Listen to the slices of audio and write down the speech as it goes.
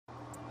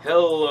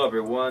Hello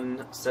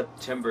everyone,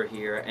 September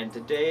here, and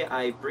today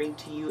I bring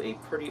to you a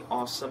pretty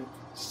awesome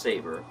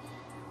saber.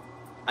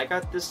 I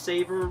got this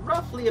saber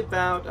roughly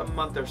about a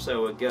month or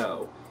so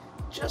ago,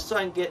 just so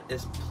I can get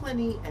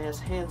as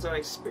hands-on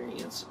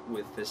experience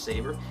with this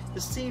saber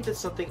to see if it's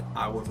something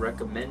I would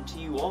recommend to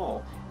you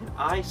all, and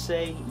I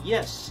say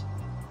yes,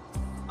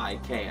 I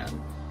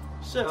can.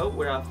 So,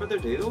 without further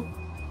ado,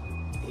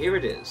 here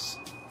it is.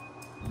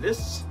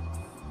 This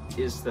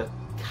is the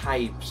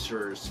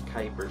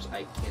Kybers,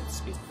 I can't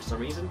speak for some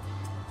reason,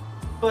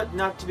 but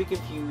not to be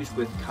confused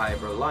with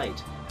Kyber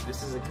Light.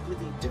 This is a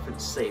completely different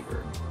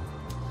saber.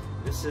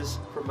 This is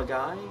from a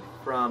guy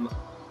from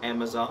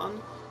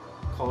Amazon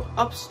called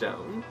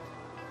UPSTONE,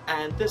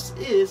 and this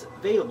is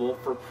available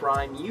for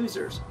Prime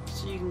users,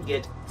 so you can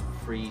get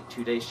free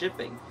 2-day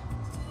shipping.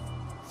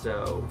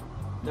 So,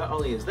 not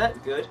only is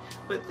that good,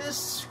 but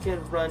this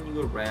can run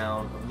you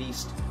around at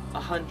least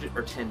 $100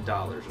 or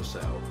 $10 or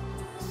so.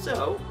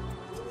 So,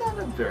 not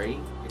a very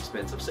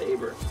expensive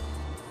saber,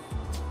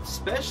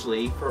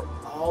 especially for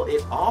all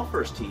it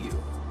offers to you.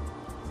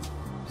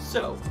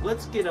 So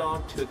let's get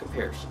on to a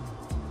comparison.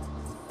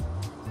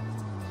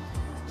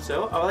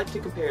 So I like to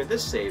compare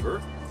this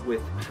saber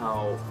with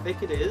how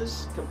thick it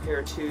is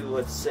compared to,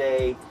 let's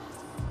say,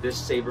 this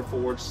saber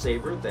forged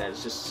saber that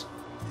is just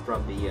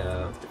from the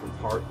different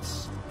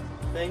parts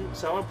thing.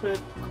 So I want to put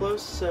it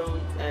close so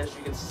as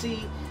you can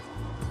see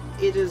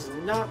it is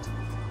not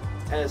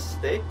as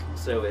thick,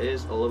 so it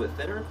is a little bit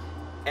thinner,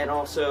 and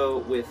also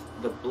with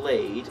the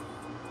blade,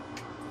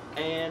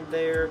 and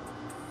there,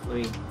 let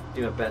me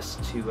do my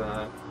best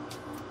to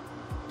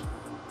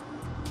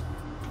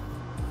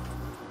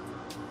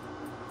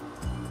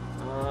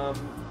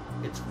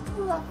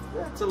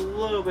it's a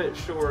little bit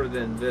shorter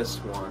than this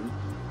one,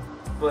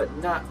 but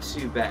not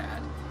too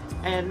bad.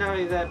 And not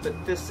only that,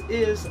 but this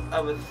is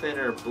of a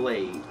thinner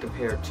blade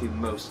compared to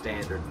most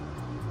standard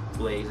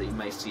blades that you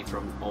might see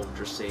from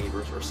Ultra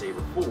Sabers or Saber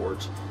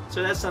Forge.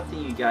 So that's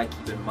something you gotta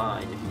keep in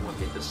mind if you want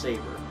to get the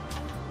saber.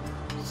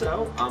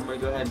 So I'm gonna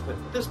go ahead and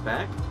put this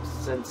back,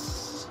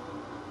 since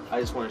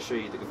I just want to show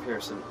you the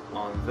comparison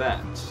on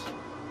that.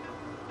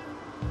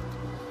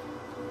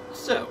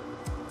 So,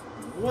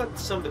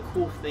 what's some of the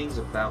cool things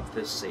about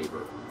this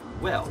saber?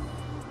 Well,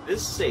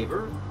 this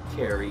saber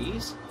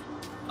carries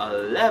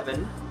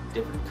 11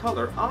 different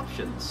color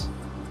options.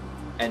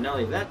 And not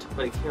only that,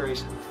 but it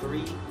carries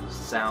 3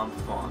 sound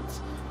fonts.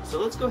 So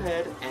let's go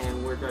ahead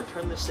and we're going to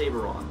turn the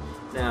saber on.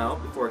 Now,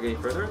 before I get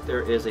any further,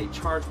 there is a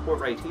charge port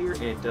right here,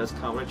 and it does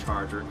come with a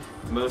charger.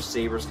 Most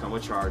sabers come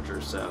with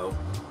chargers, so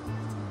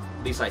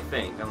at least I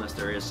think, unless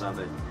there is some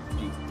that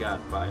you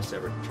got to buy a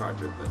separate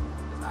charger, but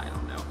I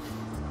don't know.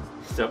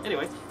 So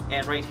anyway,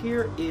 and right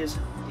here is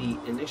the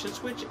ignition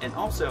switch, and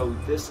also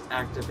this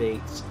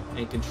activates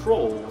and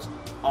controls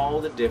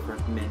all the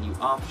different menu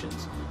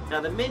options. Now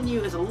the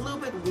menu is a little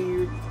bit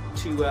weird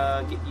to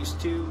get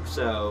used to,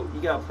 so you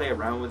gotta play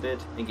around with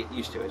it and get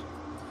used to it.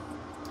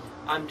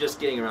 I'm just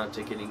getting around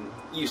to getting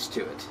used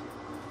to it.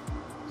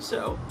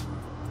 So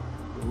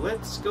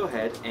let's go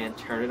ahead and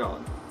turn it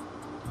on.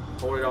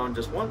 Hold it on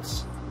just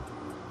once,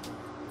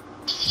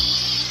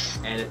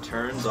 and it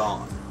turns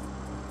on.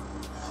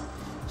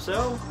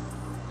 So,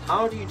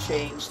 how do you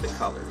change the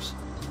colors?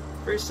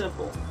 Very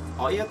simple.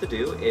 All you have to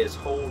do is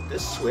hold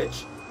this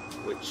switch,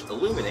 which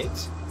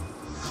illuminates,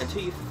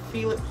 until you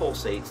feel it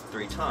pulsates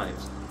 3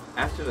 times.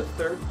 After the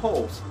 3rd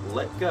pulse,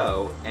 let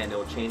go, and it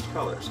will change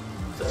colors.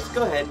 So let's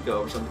go ahead and go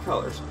over some of the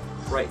colors.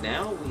 Right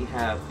now, we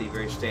have the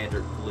very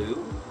standard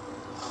blue.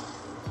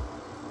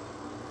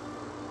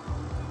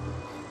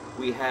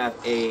 We have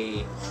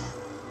a,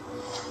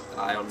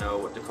 I don't know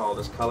what to call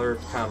this color,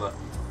 it's kind of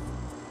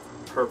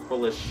a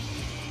purplish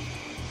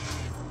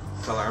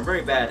color. I'm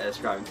very bad at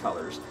describing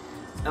colors.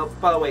 Now,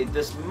 by the way,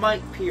 this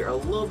might appear a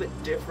little bit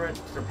different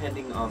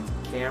depending on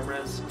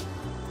cameras,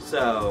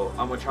 so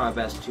I'm going to try my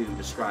best to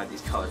describe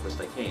these colors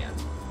best I can.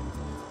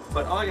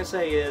 But all I can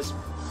say is,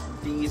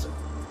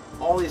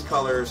 all these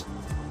colors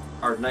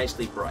are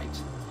nicely bright.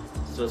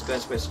 So let's go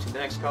ahead and switch to the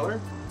next color.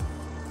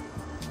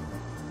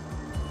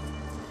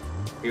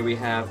 Here we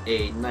have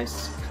a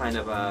nice kind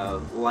of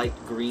a light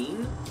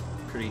green,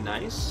 pretty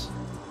nice.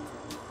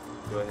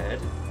 Go ahead.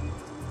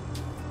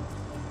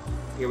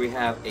 Here we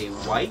have a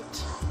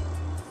white.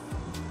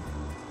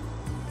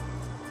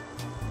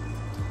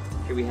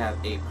 Here we have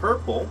a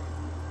purple.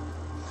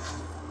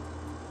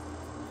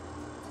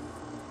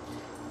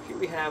 Here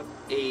we have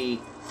a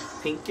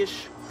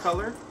pinkish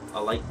color,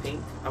 a light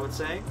pink, I would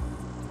say.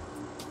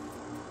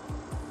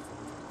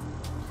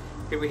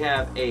 Here we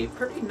have a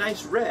pretty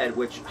nice red,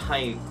 which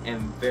I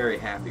am very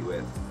happy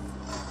with.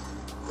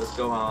 Let's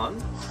go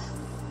on.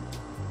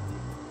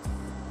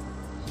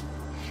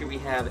 Here we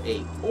have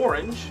a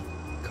orange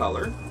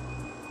color.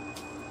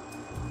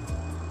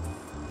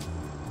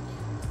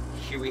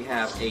 Here we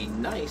have a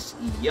nice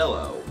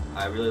yellow.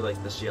 I really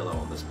like this yellow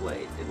on this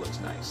blade. It looks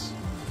nice.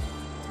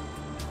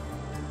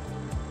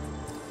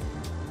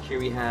 Here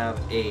we have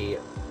a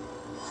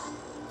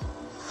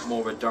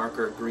more of a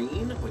darker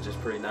green, which is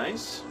pretty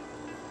nice.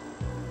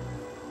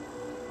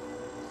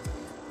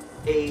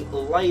 a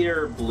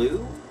lighter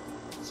blue.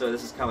 So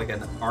this is kind of like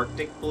an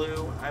Arctic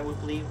blue, I would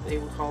believe they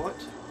would call it.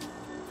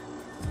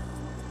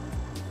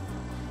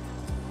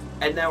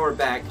 And now we're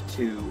back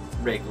to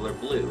regular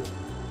blue.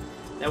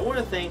 Now one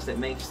of the things that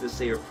makes this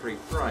saber pretty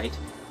bright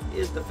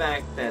is the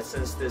fact that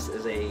since this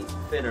is a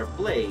thinner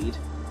blade,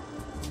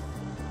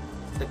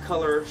 the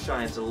color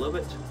shines a little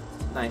bit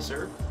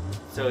nicer,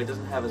 so it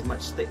doesn't have as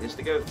much thickness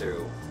to go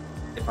through,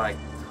 if I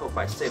hope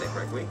I say that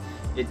correctly.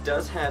 It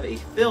does have a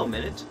film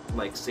in it,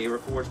 like Saber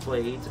Forge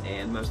blades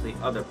and mostly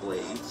other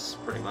blades,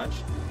 pretty much.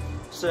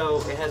 So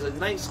it has a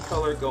nice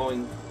color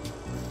going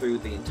through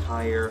the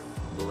entire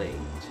blade.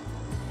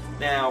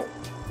 Now,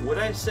 would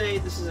I say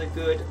this is a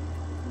good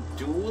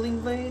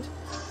dueling blade?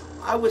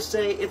 I would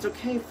say it's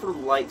okay for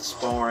light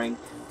sparring,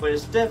 but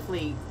it's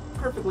definitely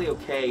perfectly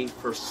okay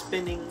for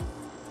spinning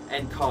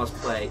and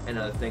cosplay and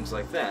other things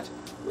like that,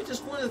 which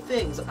is one of the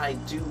things I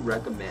do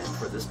recommend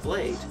for this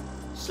blade.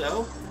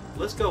 So,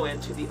 let's go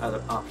into the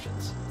other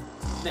options.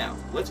 Now,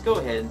 let's go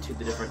ahead into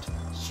the different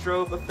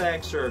strobe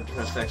effects or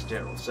different effects in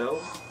general. So,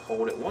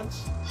 hold it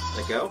once,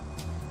 let go,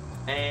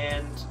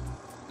 and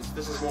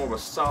this is more of a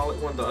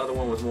solid one, the other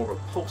one was more of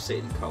a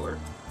pulsating color.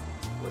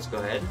 Let's go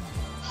ahead.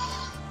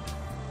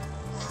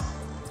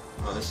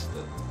 Oh, this is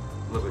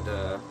a little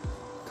bit,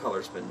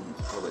 color's been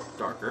a little bit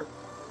darker.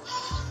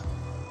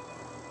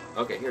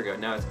 Okay, here we go.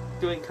 Now it's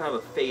doing kind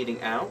of a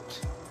fading out.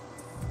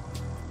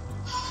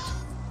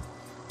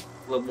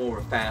 A little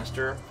more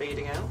faster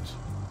fading out.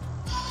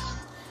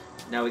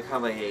 Now we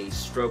have a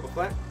strobe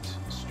effect.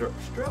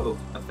 Strobe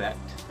effect.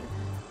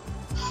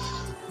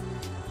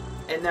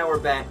 And now we're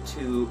back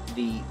to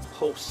the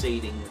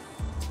pulsating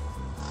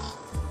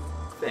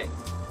thing.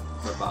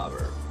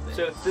 Revolver.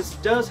 So this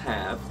does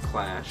have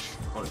clash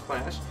on a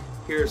clash.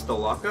 Here's the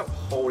lockup.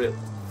 Hold it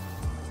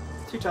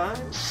 2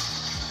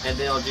 times. And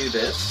then I'll do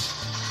this.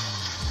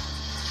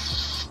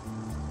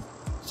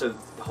 So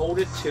hold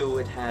it till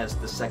it has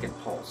the second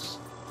pulse.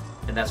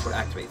 And that's what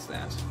activates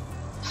that.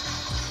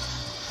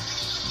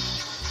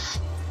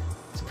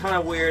 It's kind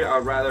of weird.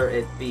 I'd rather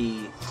it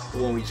be the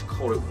one we just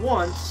hold it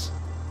once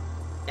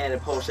and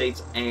it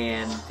pulsates,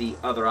 and the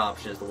other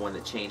option is the one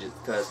that changes,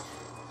 because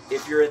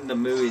if you're in the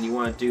mood and you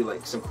want to do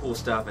like some cool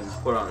stuff and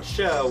put on a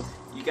show,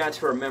 you got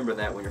to remember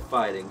that when you're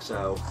fighting.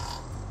 So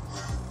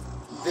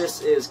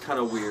this is kind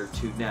of weird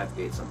to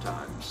navigate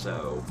sometimes,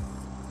 so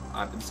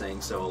I've been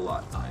saying so a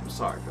lot. I'm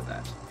sorry for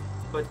that.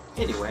 But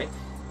anyway,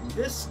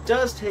 this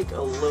does take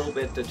a little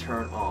bit to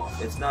turn off.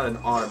 It's not an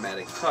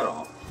automatic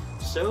cutoff.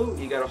 So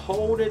you gotta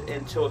hold it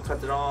until it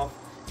cuts it off,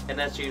 and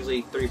that's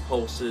usually 3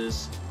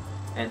 pulses,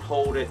 and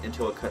hold it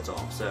until it cuts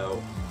off.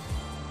 So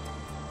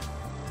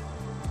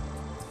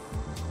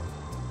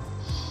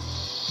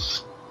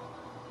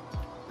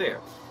there.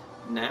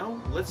 Now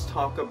let's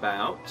talk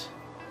about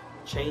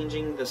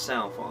changing the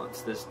sound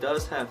fonts. This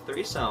does have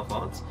 3 sound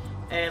fonts,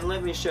 and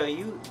let me show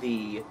you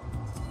the,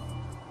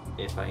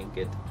 if I can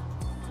get,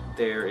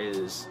 there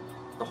is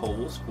the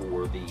holes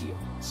for the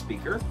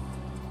speaker,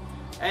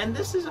 and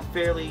this is a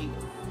fairly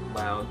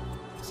loud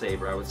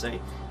saber, I would say.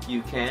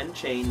 You can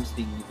change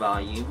the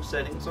volume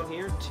settings on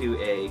here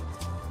to a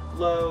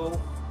low,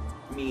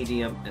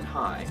 medium, and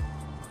high,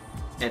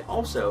 and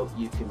also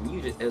you can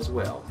mute it as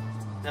well.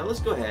 Now let's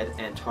go ahead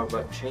and talk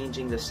about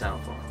changing the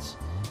sound fonts.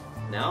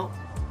 Now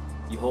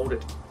you hold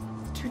it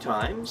 2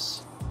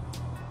 times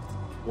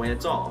when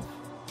it's off.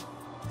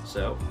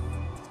 So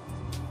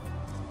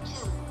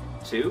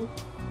 2.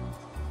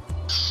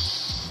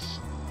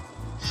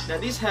 Now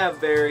these have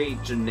very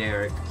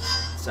generic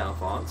sound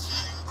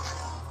fonts.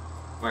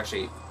 Well,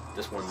 actually,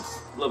 this one's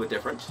a little bit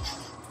different.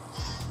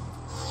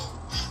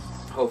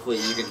 Hopefully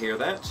you can hear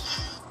that.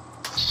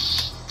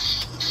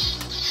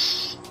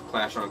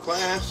 Clash on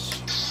clash.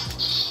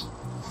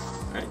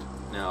 Alright,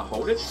 now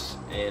hold it,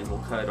 and we'll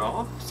cut it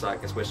off so I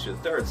can switch to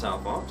the 3rd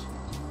sound font.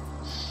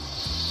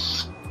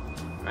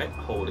 Alright,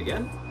 hold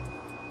again.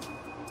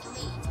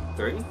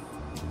 3.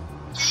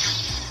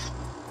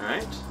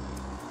 Alright.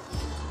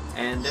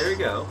 And there you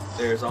go.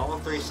 There's all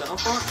 3 sound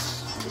fonts.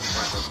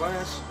 Clash on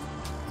clash.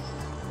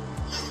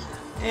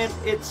 And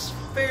it's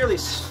fairly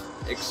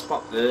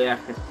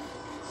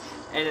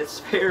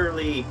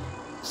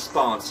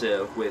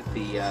responsive with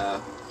the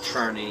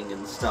turning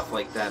and stuff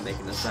like that,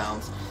 making the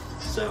sounds.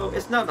 So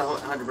it's not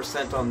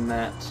 100% on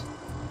that,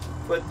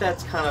 but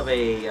that's kind of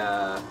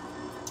a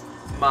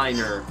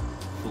minor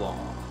flaw.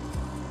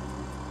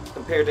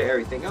 Compared to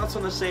everything else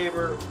on the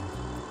saber,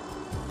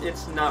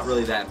 it's not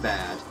really that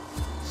bad.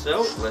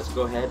 So let's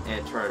go ahead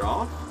and turn it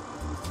off.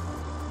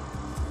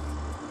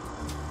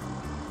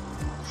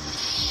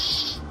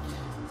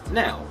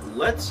 Now,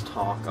 let's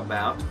talk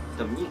about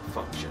the mute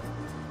function.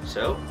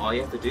 So, all you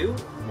have to do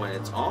when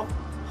it's off,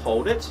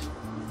 hold it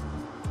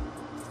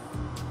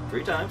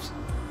 3 times,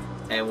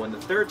 and when the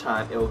 3rd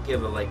time, it will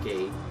give it like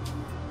a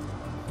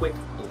quick,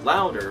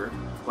 louder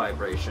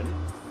vibration,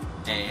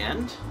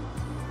 and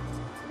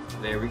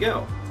there we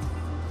go.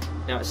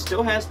 Now, it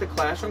still has the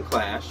clash on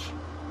clash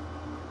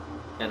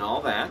and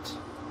all that,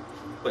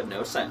 but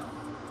no sound.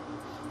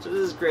 So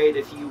this is great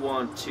if you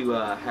want to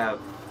have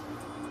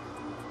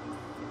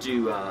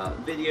do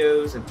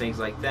videos and things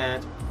like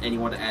that, and you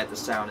want to add the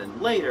sound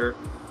in later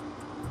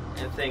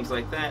and things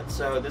like that.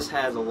 So this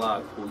has a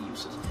lot of cool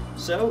uses.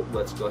 So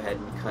let's go ahead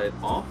and cut it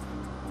off.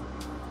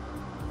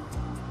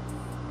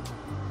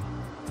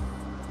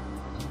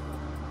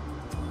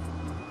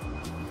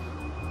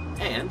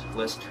 And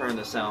let's turn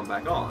the sound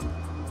back on.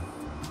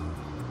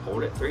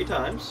 Hold it 3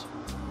 times,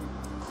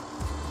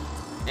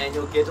 and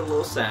you'll get a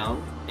little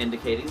sound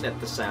indicating that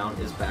the sound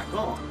is back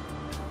on.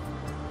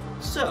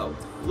 So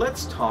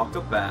let's talk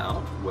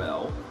about,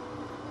 well,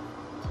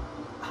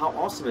 how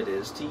awesome it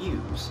is to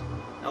use.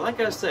 Now, like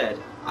I said,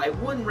 I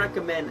wouldn't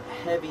recommend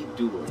heavy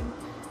dueling,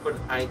 but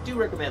I do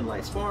recommend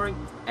light sparring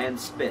and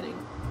spinning,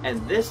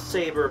 and this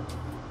saber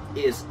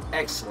is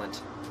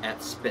excellent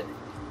at spinning.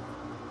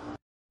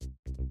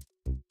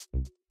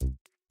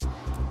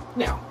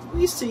 Now,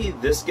 we see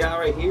this guy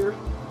right here,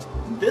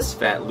 this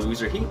fat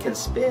loser. He can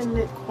spin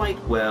it quite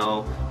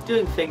well,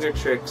 doing finger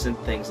tricks and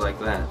things like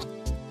that.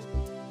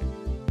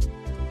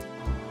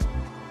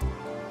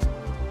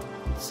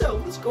 So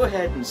let's go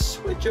ahead and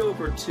switch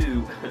over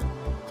to,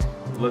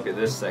 look at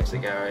this sexy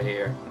guy right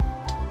here.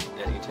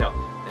 As you can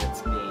tell,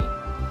 that's me.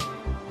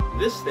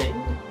 This thing,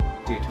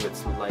 due to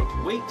its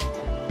light weight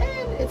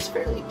and its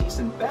fairly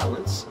decent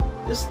balance,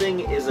 this thing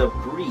is a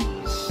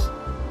breeze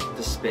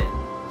to spin.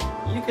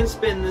 You can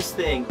spin this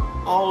thing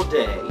all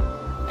day,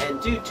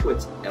 and due to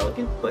its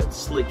elegant but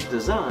sleek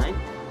design,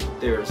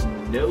 there's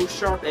no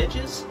sharp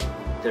edges,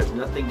 there's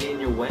nothing getting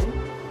in your way.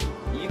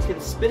 You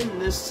can spin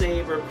this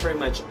saber pretty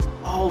much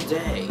all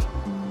day.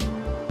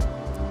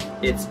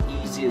 It's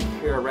easy to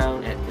carry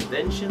around at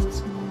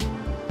conventions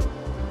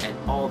and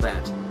all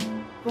that.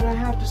 But I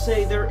have to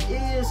say, there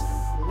is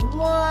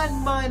one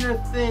minor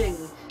thing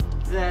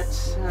that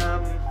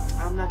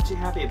I'm not too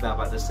happy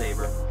about this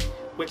saber,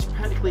 which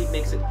practically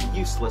makes it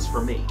useless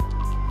for me.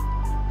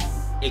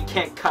 It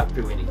can't cut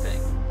through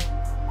anything.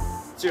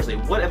 Seriously,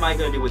 what am I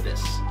going to do with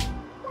this?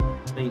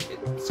 I mean,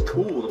 it's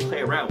cool to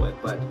play around with,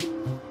 but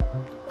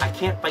I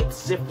can't fight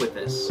Sif with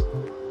this.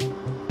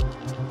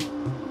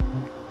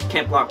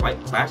 Can't block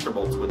like blaster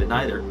bolts with it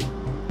either.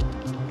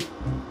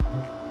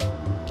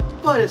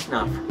 But it's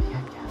not for me,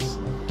 I guess.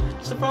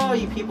 So for all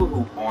you people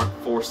who aren't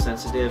force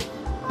sensitive,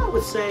 I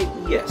would say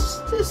yes,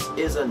 this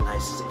is a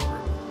nice saber.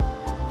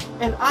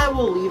 And I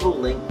will leave a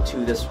link to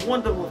this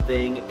wonderful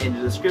thing in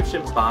the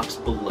description box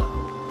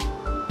below.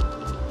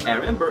 And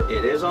remember,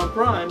 it is on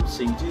Prime,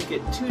 so you do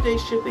get 2-day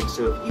shipping.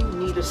 So if you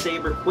need a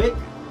saber quick,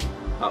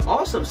 an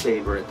awesome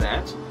saber at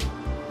that,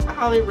 I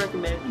highly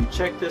recommend you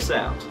check this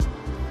out.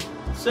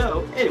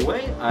 So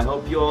anyway, I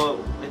hope you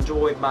all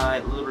enjoyed my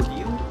little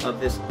review of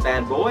this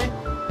bad boy.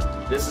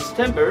 This is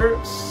Timber,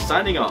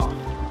 signing off.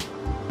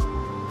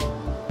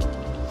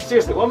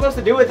 Seriously, what am I supposed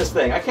to do with this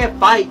thing? I can't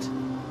fight.